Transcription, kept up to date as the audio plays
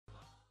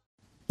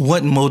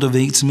What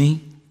motivates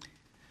me?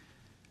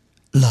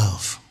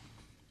 Love.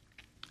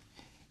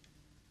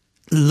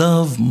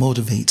 Love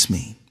motivates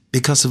me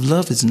because if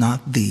love is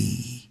not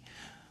the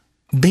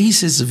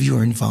basis of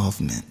your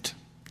involvement,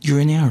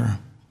 you're in error.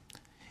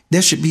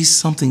 There should be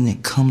something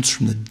that comes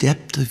from the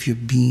depth of your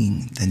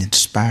being that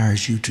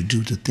inspires you to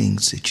do the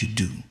things that you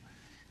do,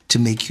 to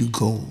make you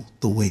go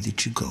the way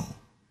that you go,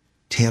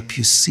 to help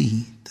you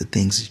see the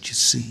things that you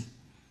see.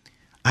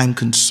 I'm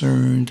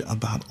concerned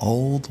about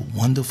all the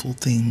wonderful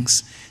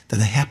things that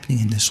are happening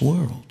in this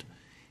world.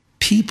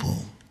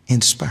 People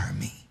inspire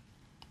me.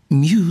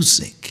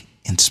 Music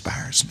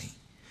inspires me.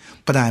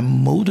 But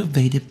I'm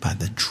motivated by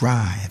the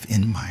drive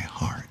in my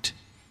heart.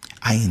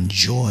 I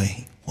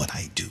enjoy what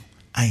I do.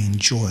 I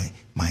enjoy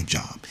my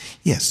job.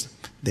 Yes,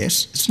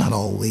 it's not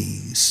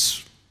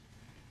always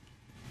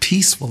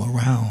peaceful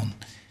around.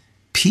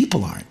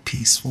 People aren't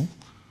peaceful,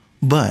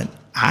 but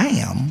I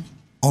am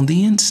on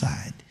the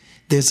inside.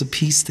 There's a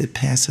peace that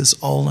passes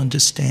all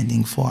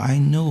understanding, for I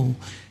know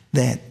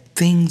that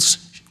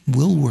things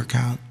will work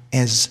out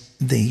as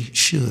they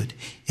should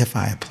if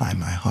I apply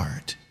my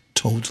heart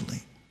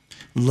totally.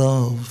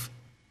 Love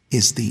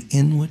is the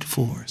inward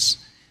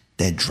force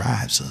that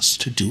drives us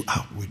to do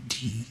outward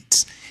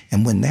deeds.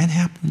 And when that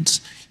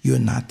happens, you're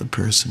not the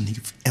person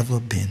you've ever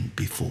been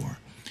before.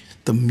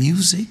 The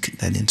music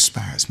that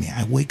inspires me,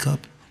 I wake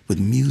up with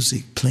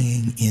music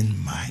playing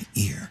in my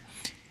ear.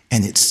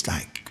 And it's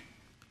like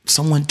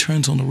someone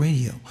turns on the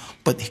radio,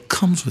 but it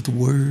comes with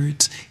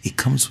words, it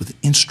comes with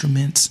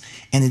instruments,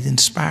 and it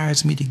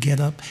inspires me to get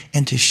up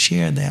and to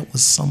share that with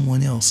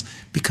someone else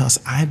because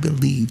I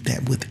believe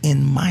that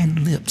within my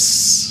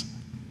lips,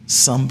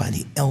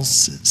 somebody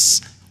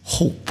else's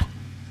hope,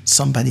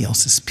 somebody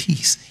else's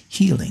peace,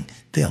 healing,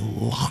 they're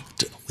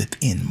locked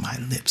within my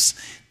lips.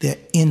 They're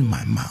in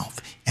my mouth,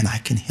 and I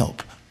can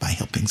help by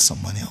helping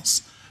someone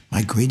else.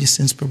 My greatest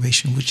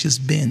inspiration, which has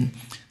been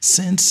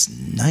since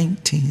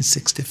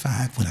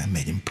 1965 when I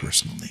met him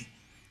personally,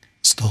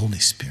 is the Holy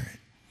Spirit.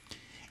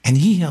 And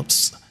he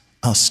helps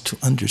us to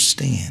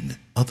understand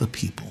other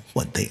people,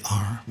 what they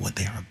are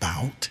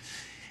about,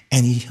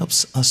 and he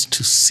helps us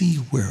to see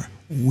where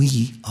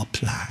we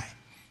apply.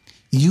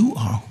 You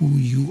are who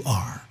you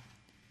are.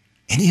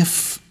 And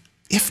if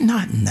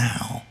not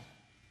now,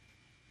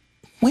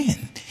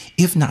 when?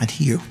 If not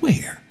here,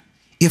 where?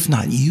 If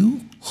not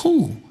you,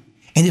 who?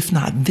 And if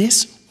not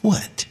this,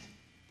 what?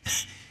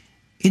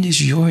 It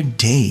is your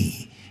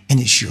day and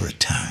it's your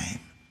time.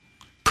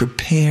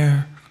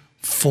 Prepare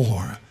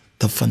for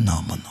the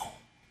phenomenal.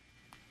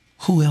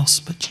 Who else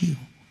but you?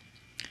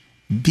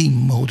 Be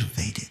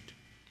motivated.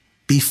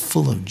 Be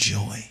full of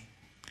joy.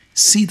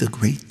 See the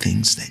great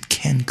things that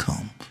can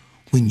come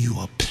when you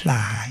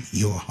apply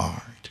your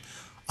heart.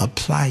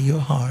 Apply your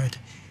heart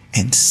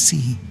and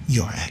see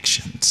your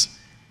actions.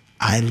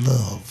 I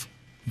love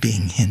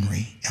being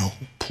Henry L.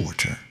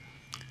 Porter.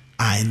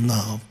 I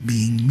love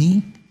being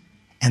me,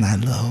 and I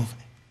love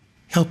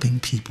helping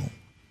people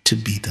to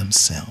be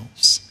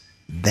themselves.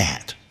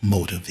 That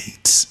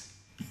motivates